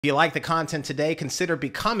If you like the content today, consider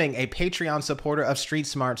becoming a Patreon supporter of Street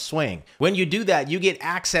Smart Swing. When you do that, you get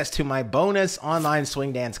access to my bonus online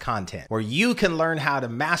swing dance content, where you can learn how to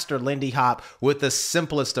master Lindy Hop with the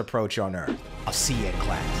simplest approach on earth. I'll see you in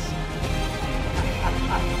class.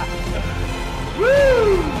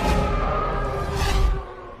 Woo!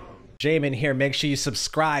 Jamin here. Make sure you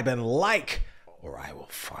subscribe and like, or I will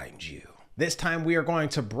find you. This time we are going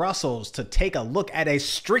to Brussels to take a look at a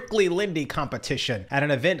Strictly Lindy competition at an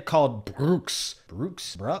event called Brux.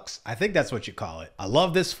 Brux? I think that's what you call it. I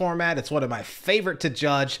love this format. It's one of my favorite to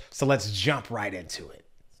judge. So let's jump right into it.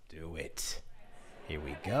 Let's do it. Here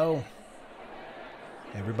we go.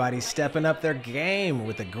 Everybody's stepping up their game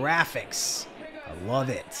with the graphics. I love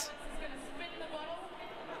it.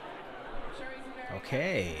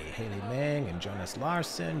 Okay, Haley Meng and Jonas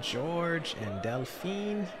Larson, George and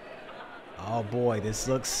Delphine. Oh boy, this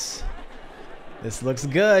looks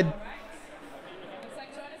good.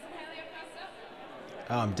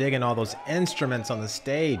 Oh, I'm digging all those instruments on the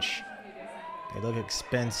stage. They look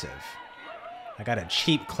expensive. I got a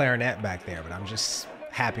cheap clarinet back there, but I'm just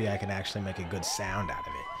happy I can actually make a good sound out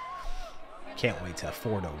of it. Can't wait to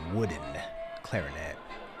afford a wooden clarinet.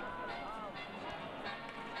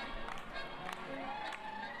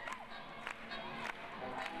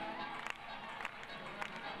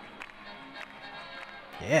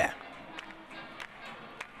 Yeah.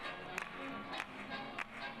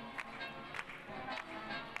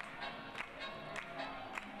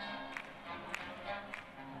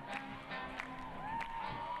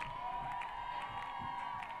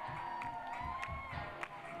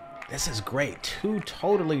 This is great. Two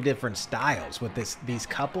totally different styles with these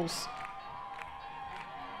couples.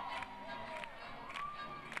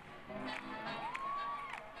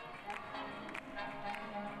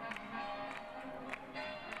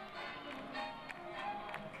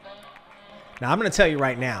 Now, I'm going to tell you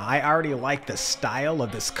right now, I already like the style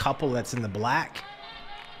of this couple that's in the black.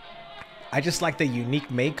 I just like the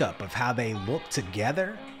unique makeup of how they look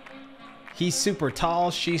together. He's super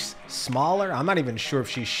tall, she's smaller. I'm not even sure if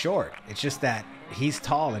she's short. It's just that he's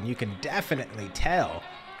tall, and you can definitely tell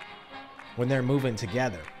when they're moving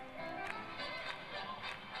together.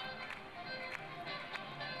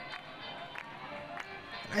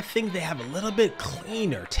 I think they have a little bit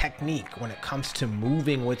cleaner technique when it comes to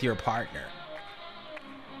moving with your partner.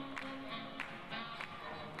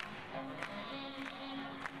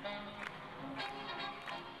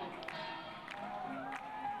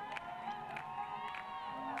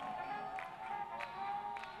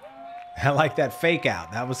 I like that fake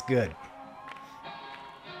out. That was good.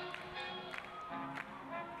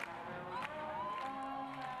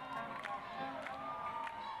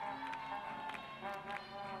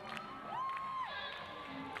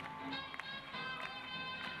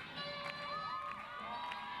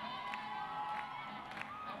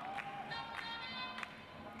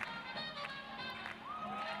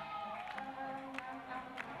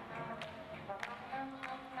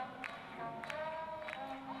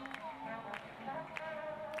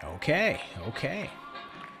 Okay.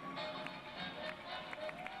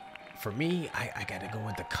 For me, I gotta go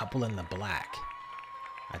with the couple in the black.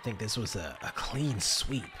 I think this was a clean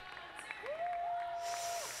sweep.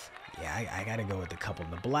 Yeah, I gotta go with the couple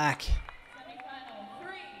in the black.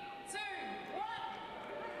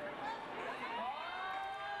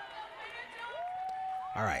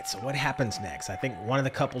 All right, so what happens next? I think one of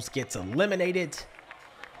the couples gets eliminated,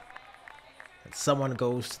 and someone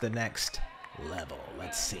goes to the next level.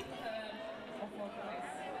 Let's see.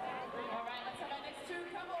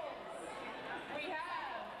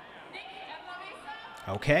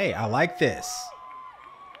 Okay, I like this.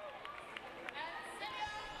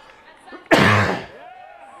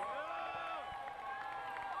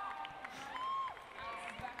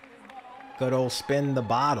 Good old spin the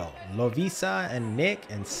bottle. Lovisa and Nick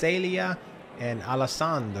and Celia and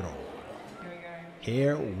Alessandro.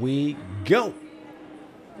 Here we go.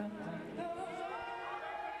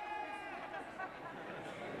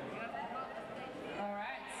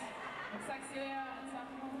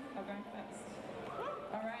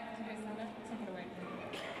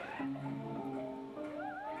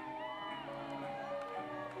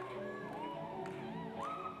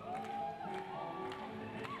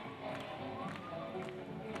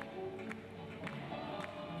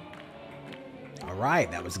 All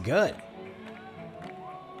right, that was good.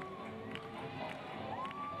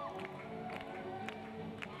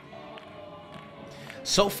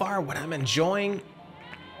 So far, what I'm enjoying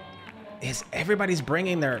is everybody's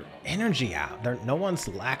bringing their energy out. No one's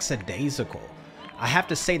lackadaisical. I have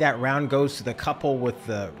to say that round goes to the couple with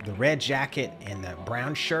the red jacket and the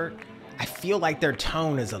brown shirt. I feel like their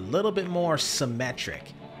tone is a little bit more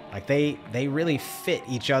symmetric. Like they really fit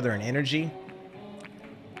each other in energy.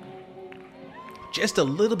 Just a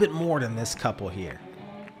little bit more than this couple here.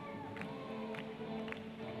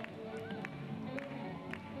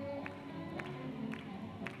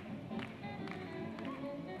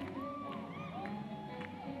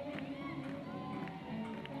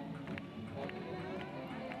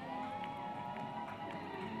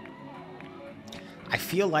 I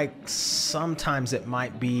feel like sometimes it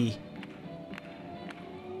might be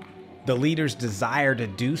the leader's desire to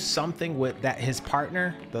do something with that his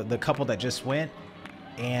partner, the couple that just went,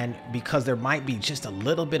 and because there might be just a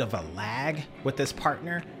little bit of a lag with this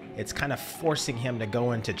partner, it's kind of forcing him to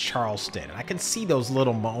go into Charleston. And I can see those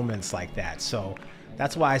little moments like that. So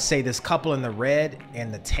that's why I say this couple in the red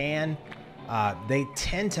and the tan, they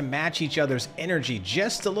tend to match each other's energy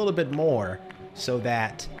just a little bit more, so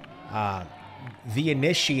that the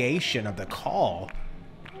initiation of the call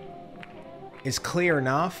is clear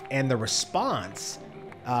enough and the response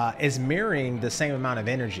is mirroring the same amount of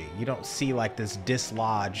energy. You don't see like this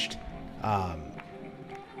dislodged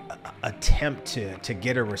attempt to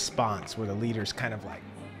get a response where the leader's kind of like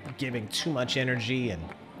giving too much energy and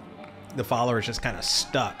the follower is just kind of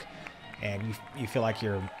stuck, and you feel like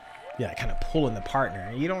you're kind of pulling the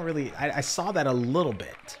partner. You don't really, I saw that a little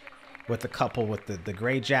bit with the couple with the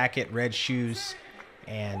gray jacket, red shoes,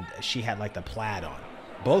 and she had like the plaid on.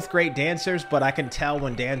 Both great dancers, but I can tell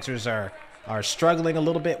when dancers are struggling a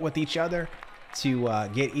little bit with each other to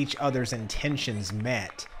get each other's intentions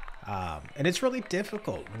met. And it's really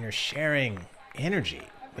difficult when you're sharing energy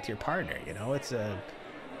with your partner. You know, it's a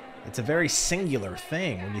very singular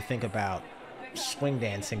thing when you think about swing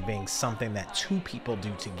dancing being something that two people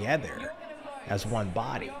do together as one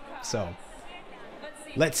body. So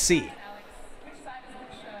let's see.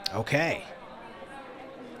 Okay.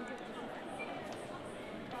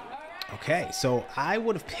 Okay, so I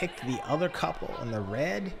would have picked the other couple in the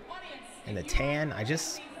red and the tan. I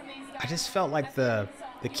just felt like the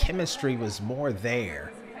chemistry was more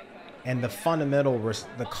there, and the fundamental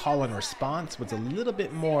the call and response was a little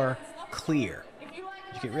bit more clear.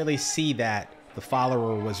 You could really see that the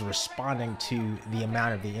follower was responding to the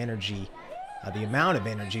amount of energy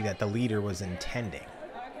that the leader was intending.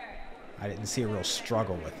 I didn't see a real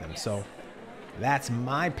struggle with them, so that's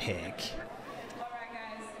my pick.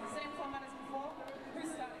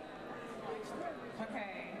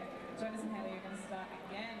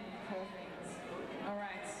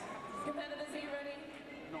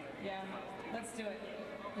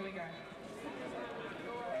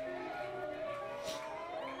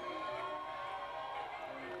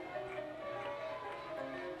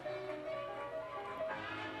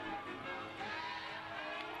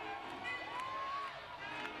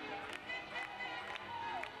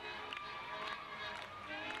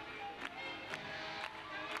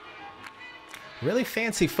 Really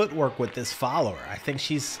fancy footwork with this follower. I think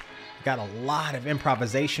she's got a lot of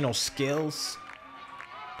improvisational skills.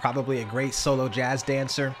 Probably a great solo jazz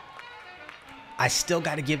dancer. I still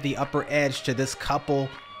got to give the upper edge to this couple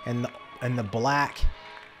and the black.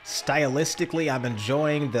 Stylistically, I'm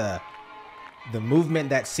enjoying the movement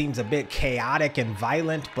that seems a bit chaotic and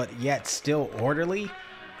violent, but yet still orderly.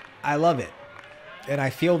 I love it. And I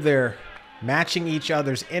feel they're matching each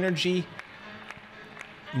other's energy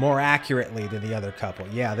more accurately than the other couple.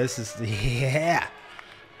 Yeah, this is, yeah.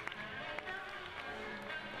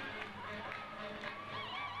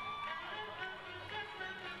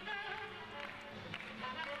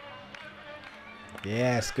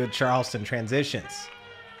 Yes, good Charleston transitions.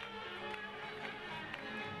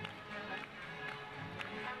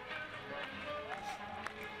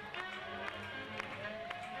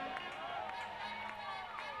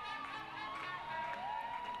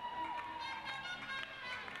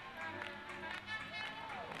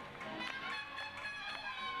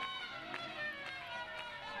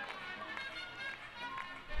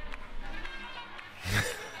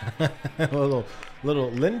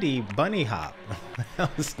 little Lindy bunny hop.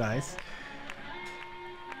 That was nice.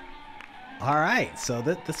 All right, so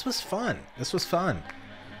this was fun. This was fun.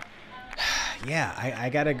 Yeah, I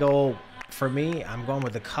gotta go. For me, I'm going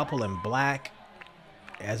with the couple in black,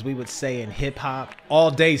 as we would say in hip hop. All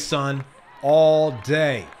day, son. All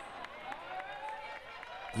day.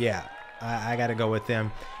 Yeah, I gotta go with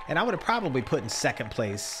them. And I would have probably put in second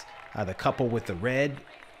place the couple with the red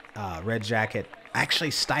jacket. Actually,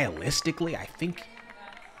 stylistically, I think,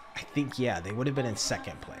 yeah, they would have been in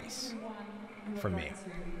second place for me.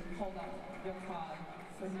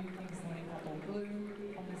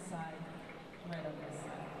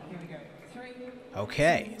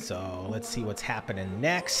 Okay, so let's see what's happening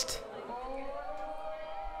next.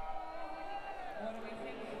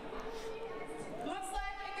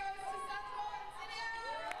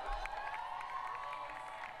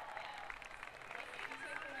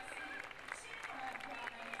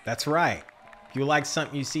 That's right. If you like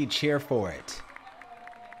something you see, cheer for it.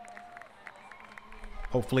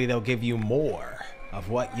 Hopefully they'll give you more of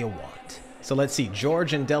what you want. So let's see.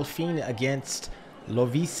 George and Delphine against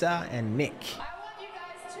Lovisa and Nick.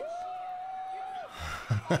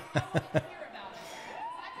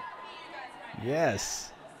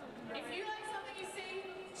 Yes.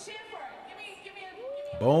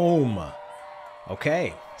 Boom.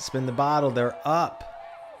 Okay. Spin the bottle. They're up.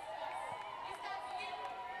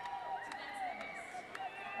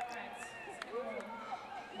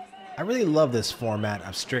 I really love this format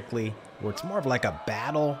of Strictly, where it's more of like a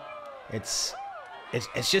battle. It's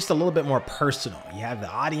just a little bit more personal. You have the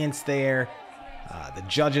audience there. The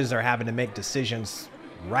judges are having to make decisions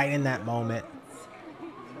right in that moment.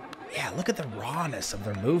 Yeah, look at the rawness of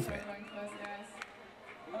their movement.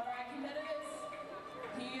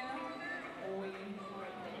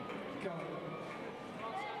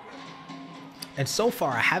 And so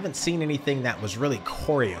far, I haven't seen anything that was really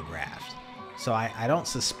choreographed. So I don't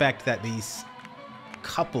suspect that these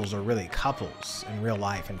couples are really couples in real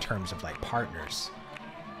life in terms of like partners.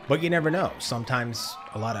 But you never know. Sometimes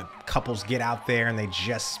a lot of couples get out there and they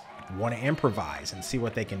just want to improvise and see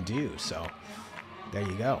what they can do. So there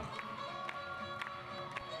you go.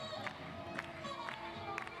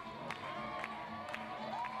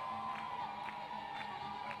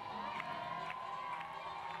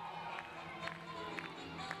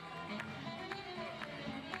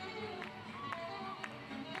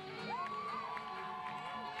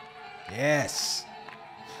 Yes.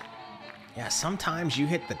 Yeah, sometimes you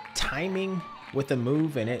hit the timing with a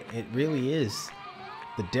move and it really is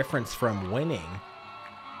the difference from winning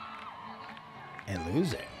and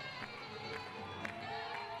losing.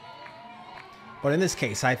 But in this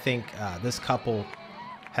case, I think this couple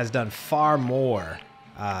has done far more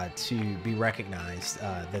to be recognized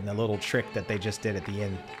than the little trick that they just did at the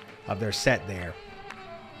end of their set there.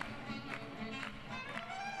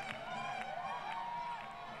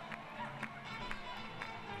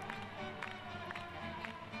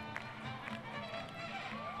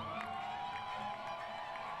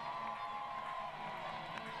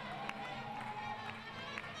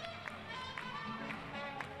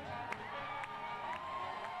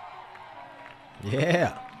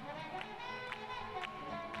 Yeah.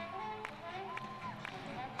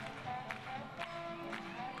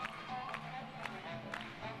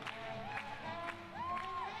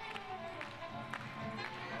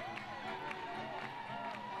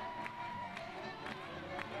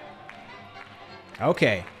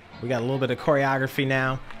 Okay, we got a little bit of choreography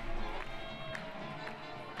now.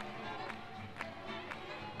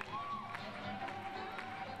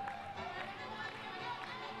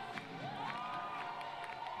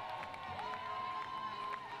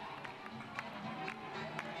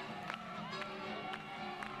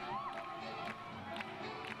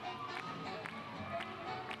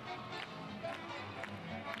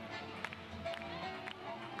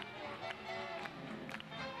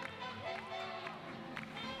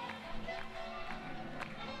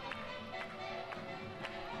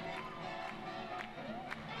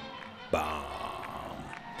 Bomb.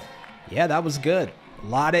 Yeah, that was good. A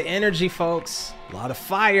lot of energy, folks. A lot of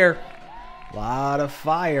fire. A lot of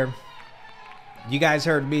fire. You guys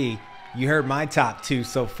heard me. You heard my top two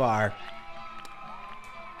so far.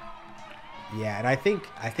 Yeah, and I think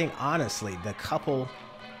honestly, the couple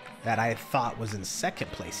that I thought was in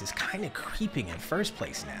second place is kind of creeping in first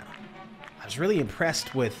place now. I was really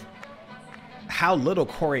impressed with how little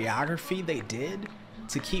choreography they did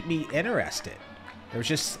to keep me interested. There was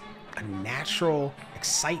just a natural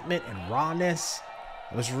excitement and rawness.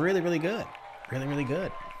 It was really, really good. Really, really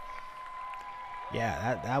good.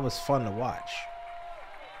 Yeah, that was fun to watch.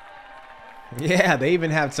 Yeah, they even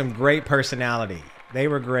have some great personality. They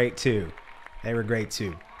were great too. They were great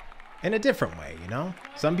too. In a different way, you know?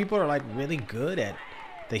 Some people are like really good at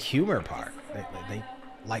the humor part.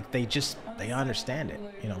 They understand it.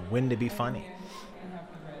 You know, when to be funny.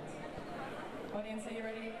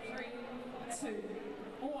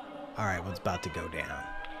 All right, what's about to go down?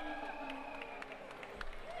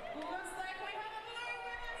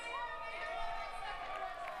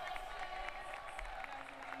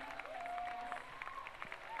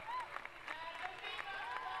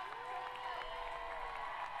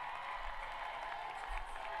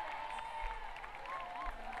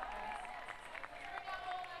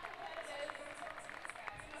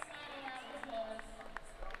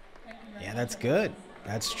 Yeah, that's good.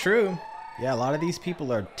 That's true. Yeah, a lot of these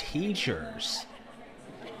people are teachers.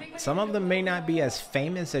 Some of them may not be as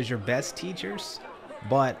famous as your best teachers,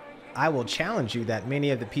 but I will challenge you that many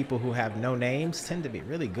of the people who have no names tend to be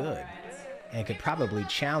really good. and could probably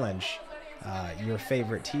challenge your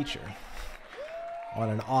favorite teacher on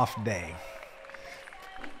an off day.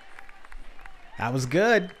 That was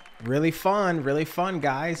good. Really fun,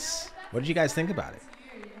 guys. What did you guys think about it?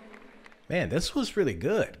 Man, this was really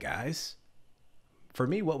good, guys. For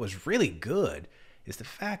me, what was really good is the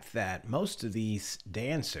fact that most of these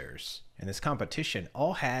dancers in this competition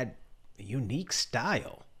all had a unique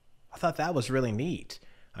style. I thought that was really neat.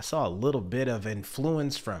 I saw a little bit of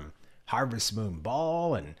influence from Harvest Moon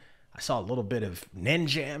Ball, and I saw a little bit of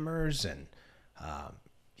Ninjammers, and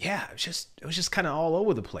yeah, it was just kind of all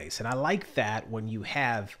over the place. And I like that when you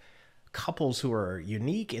have couples who are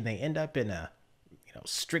unique and they end up in a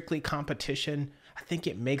strictly competition. I think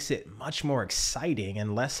it makes it much more exciting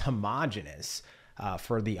and less homogenous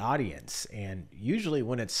for the audience. And usually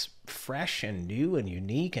when it's fresh and new and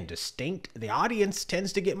unique and distinct, the audience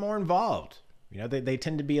tends to get more involved. They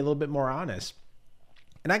tend to be a little bit more honest.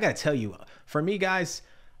 And I got to tell you, for me, guys,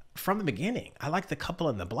 from the beginning, I like the couple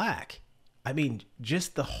in the black. I mean,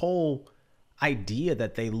 just the whole idea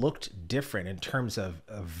that they looked different in terms of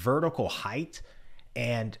vertical height,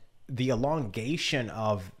 and the elongation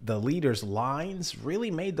of the leader's lines really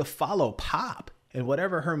made the follow pop in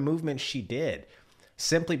whatever her movement she did,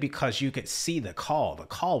 simply because you could see the call. The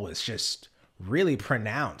call was just really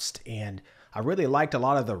pronounced, and I really liked a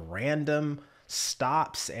lot of the random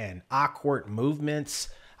stops and awkward movements.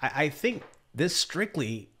 I think this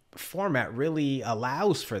Strictly format really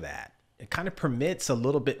allows for that. It kind of permits a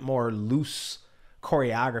little bit more loose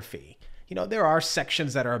choreography. There are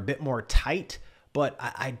sections that are a bit more tight, but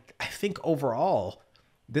I think overall,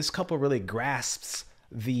 this couple really grasps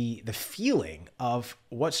the feeling of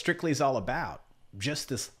what Strictly is all about. Just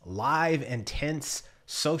this live, intense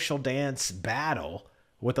social dance battle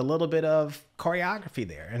with a little bit of choreography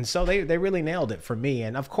there. And so they really nailed it for me.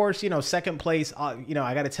 And of course, second place, I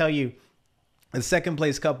got to tell you, the second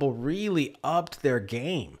place couple really upped their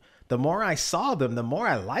game. The more I saw them, the more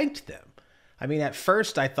I liked them. I mean, at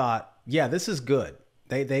first I thought, yeah, this is good.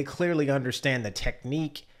 They clearly understand the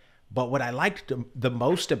technique, but what I liked the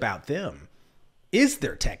most about them is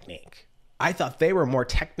their technique. I thought they were more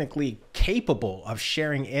technically capable of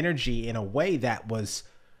sharing energy in a way that was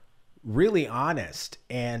really honest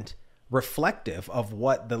and reflective of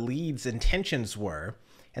what the lead's intentions were,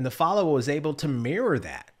 and the follower was able to mirror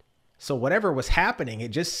that. So whatever was happening, it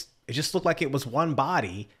just looked like it was one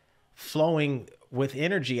body flowing with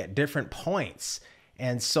energy at different points.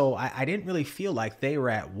 And so I didn't really feel like they were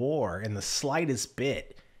at war in the slightest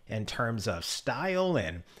bit in terms of style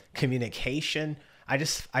and communication. I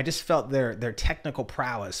just felt their technical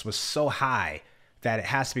prowess was so high that it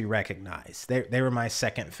has to be recognized. They were my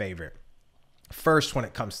second favorite. First when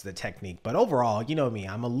it comes to the technique, but overall, you know me,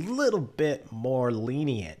 I'm a little bit more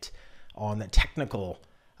lenient on the technical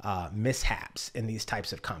mishaps in these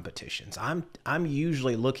types of competitions. I'm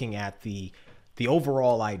usually looking at the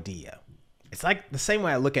overall idea. It's like the same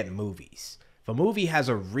way I look at movies. If a movie has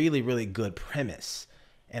a really, really good premise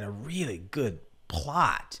and a really good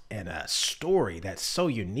plot and a story that's so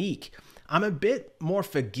unique, I'm a bit more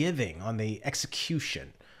forgiving on the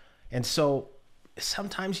execution. And so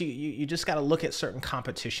sometimes you just got to look at certain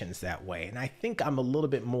competitions that way. And I think I'm a little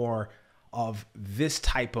bit more of this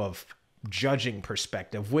type of judging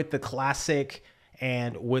perspective with the classic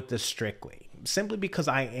and with the Strictly, simply because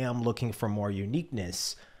I am looking for more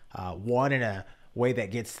uniqueness. One, in a way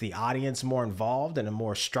that gets the audience more involved in a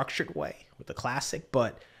more structured way with the classic,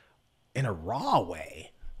 but in a raw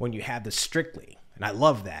way when you have the Strictly. And I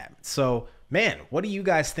love that. So, man, what do you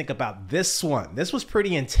guys think about this one? This was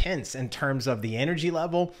pretty intense in terms of the energy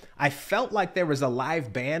level. I felt like there was a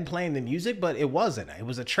live band playing the music, but it wasn't. It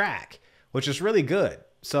was a track, which is really good.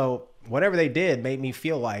 So whatever they did made me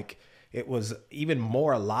feel like it was even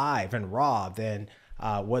more alive and raw than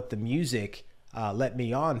what the music led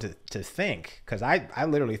me on to think. Because I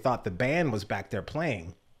literally thought the band was back there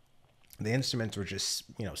playing. The instruments were just,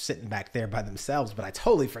 sitting back there by themselves, but I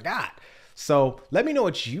totally forgot. So let me know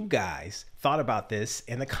what you guys thought about this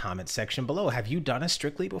in the comment section below. Have you done a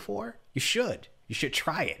Strictly before? You should. You should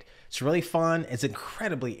try it. It's really fun. It's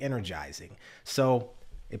incredibly energizing. So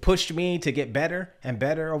it pushed me to get better and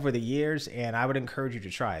better over the years, and I would encourage you to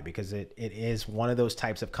try it because it is one of those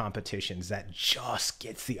types of competitions that just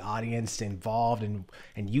gets the audience involved,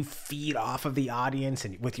 and you feed off of the audience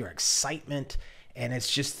and with your excitement, and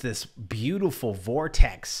it's just this beautiful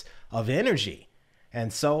vortex of energy.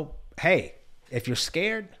 And so, hey, if you're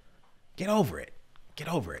scared, get over it. Get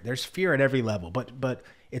over it. There's fear at every level, but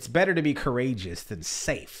it's better to be courageous than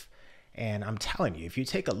safe. And I'm telling you, if you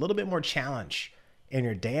take a little bit more challenge in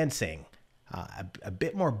your dancing, a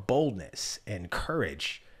bit more boldness and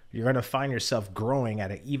courage, you're going to find yourself growing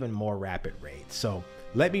at an even more rapid rate. So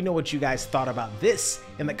let me know what you guys thought about this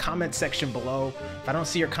in the comment section below. If I don't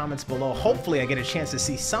see your comments below, hopefully I get a chance to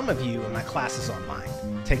see some of you in my classes online.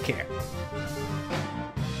 Take care.